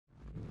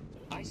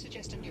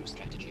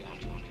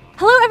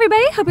Hello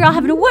everybody, hope you're all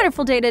having a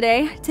wonderful day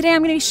today. Today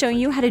I'm going to be showing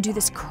you how to do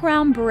this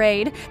crown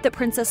braid that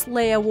Princess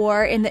Leia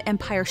wore in The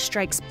Empire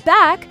Strikes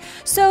Back.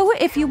 So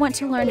if you want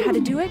to learn how to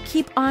do it,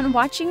 keep on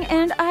watching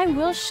and I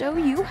will show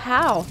you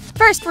how.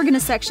 First, we're going to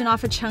section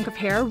off a chunk of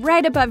hair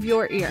right above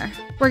your ear.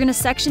 We're going to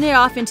section it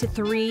off into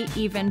 3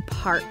 even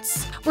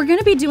parts. We're going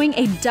to be doing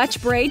a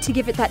Dutch braid to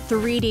give it that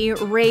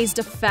 3D raised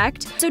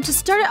effect. So to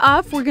start it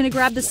off, we're going to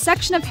grab the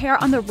section of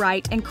hair on the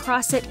right and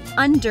cross it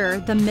under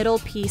the middle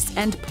piece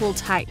and pull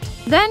tight.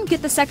 Then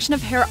get the section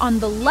of hair on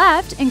the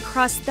left and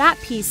cross that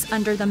piece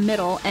under the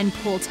middle and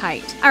pull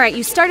tight. Alright,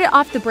 you started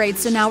off the braid,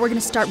 so now we're going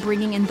to start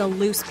bringing in the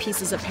loose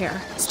pieces of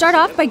hair. Start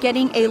off by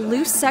getting a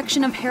loose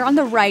section of hair on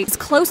the right, as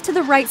close to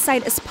the right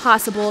side as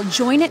possible,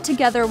 join it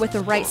together with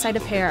the right side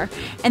of hair,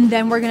 and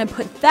then we're going to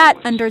put that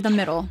under the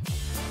middle.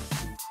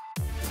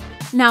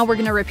 Now we're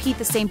going to repeat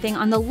the same thing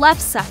on the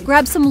left side.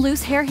 Grab some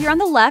loose hair here on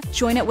the left,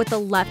 join it with the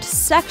left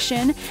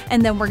section,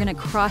 and then we're going to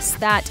cross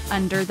that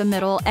under the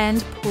middle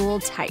and pull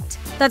tight.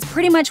 That's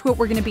pretty much what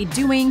we're going to be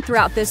doing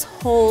throughout this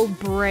whole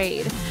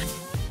braid.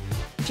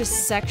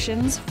 Just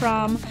sections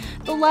from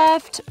the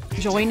left,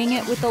 joining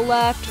it with the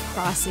left,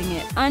 crossing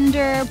it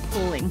under,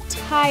 pulling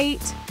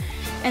tight,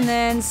 and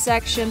then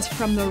sections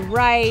from the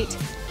right,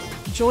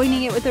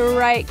 joining it with the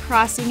right,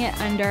 crossing it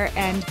under,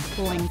 and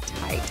pulling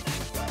tight.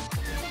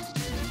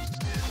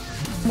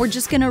 We're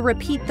just going to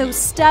repeat those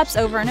steps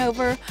over and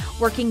over,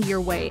 working your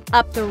way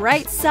up the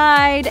right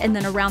side, and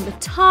then around the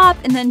top,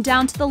 and then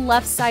down to the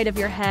left side of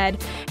your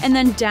head, and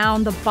then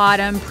down the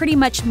bottom, pretty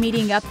much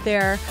meeting up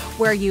there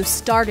where you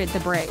started the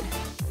braid.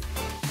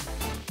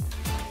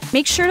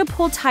 Make sure to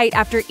pull tight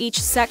after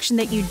each section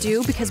that you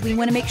do because we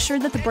want to make sure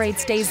that the braid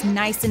stays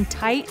nice and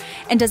tight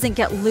and doesn't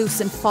get loose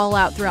and fall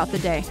out throughout the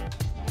day.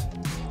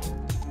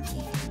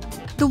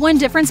 The one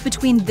difference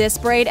between this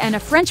braid and a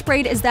French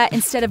braid is that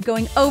instead of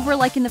going over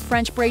like in the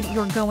French braid,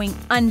 you're going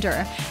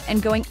under.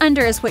 And going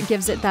under is what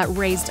gives it that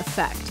raised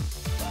effect.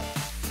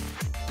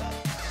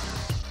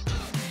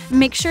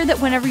 Make sure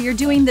that whenever you're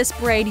doing this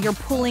braid, you're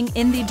pulling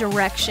in the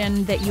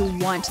direction that you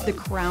want the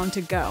crown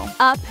to go,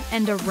 up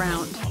and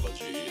around.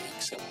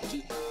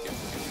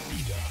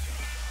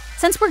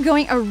 Since we're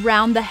going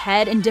around the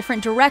head in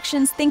different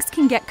directions, things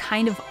can get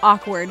kind of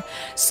awkward.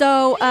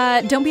 So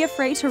don't be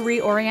afraid to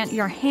reorient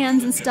your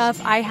hands and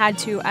stuff. I had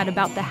to at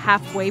about the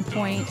halfway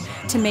point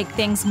to make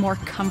things more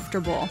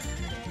comfortable.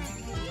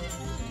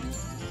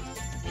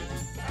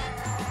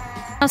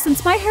 Now,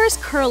 since my hair is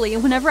curly,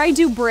 whenever I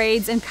do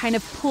braids and kind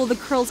of pull the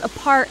curls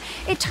apart,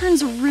 it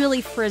turns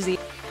really frizzy.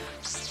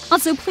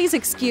 Also, please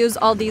excuse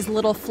all these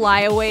little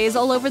flyaways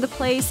all over the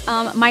place.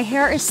 My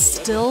hair is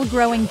still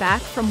growing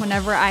back from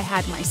whenever I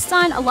had my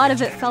son. A lot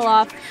of it fell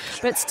off,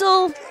 but it's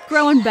still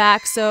growing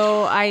back,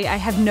 so I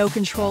have no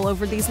control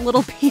over these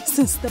little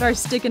pieces that are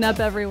sticking up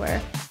everywhere.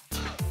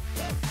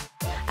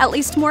 At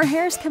least more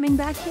hair is coming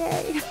back,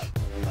 yay!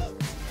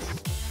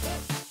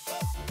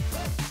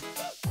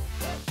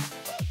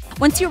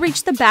 Once you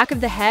reach the back of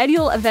the head,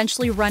 you'll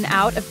eventually run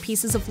out of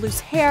pieces of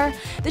loose hair.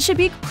 This should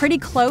be pretty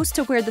close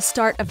to where the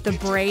start of the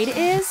braid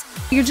is.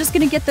 You're just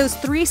going to get those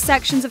 3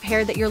 sections of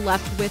hair that you're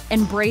left with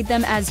and braid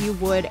them as you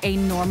would a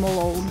normal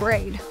old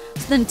braid.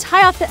 So then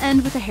tie off the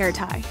end with a hair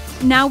tie.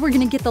 Now we're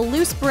going to get the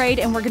loose braid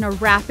and we're going to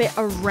wrap it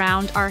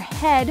around our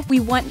head. We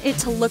want it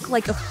to look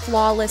like a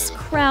flawless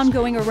crown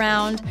going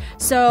around,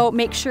 so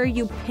make sure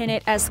you pin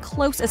it as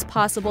close as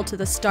possible to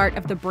the start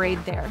of the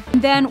braid there.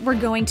 Then we're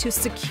going to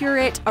secure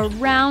it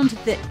around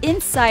the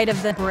inside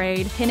of the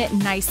braid, pin it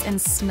nice and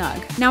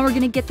snug. Now we're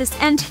going to get this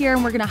end here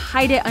and we're going to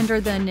hide it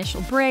under the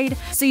initial braid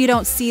so you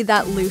don't see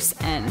that loose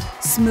end.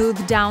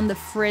 Smooth down the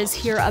frizz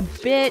here a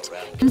bit,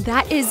 and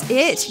that is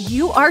it.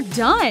 You are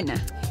done.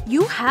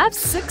 You have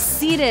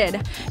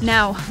succeeded!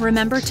 Now,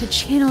 remember to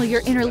channel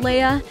your inner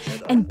Leia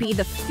and be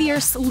the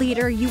fierce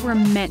leader you were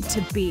meant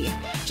to be.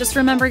 Just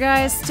remember,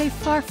 guys, stay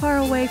far, far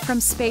away from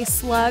space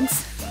slugs.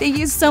 Thank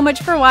you so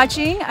much for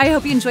watching. I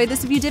hope you enjoyed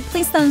this. If you did,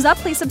 please thumbs up,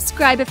 please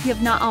subscribe if you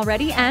have not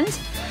already, and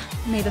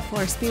may the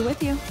Force be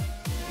with you.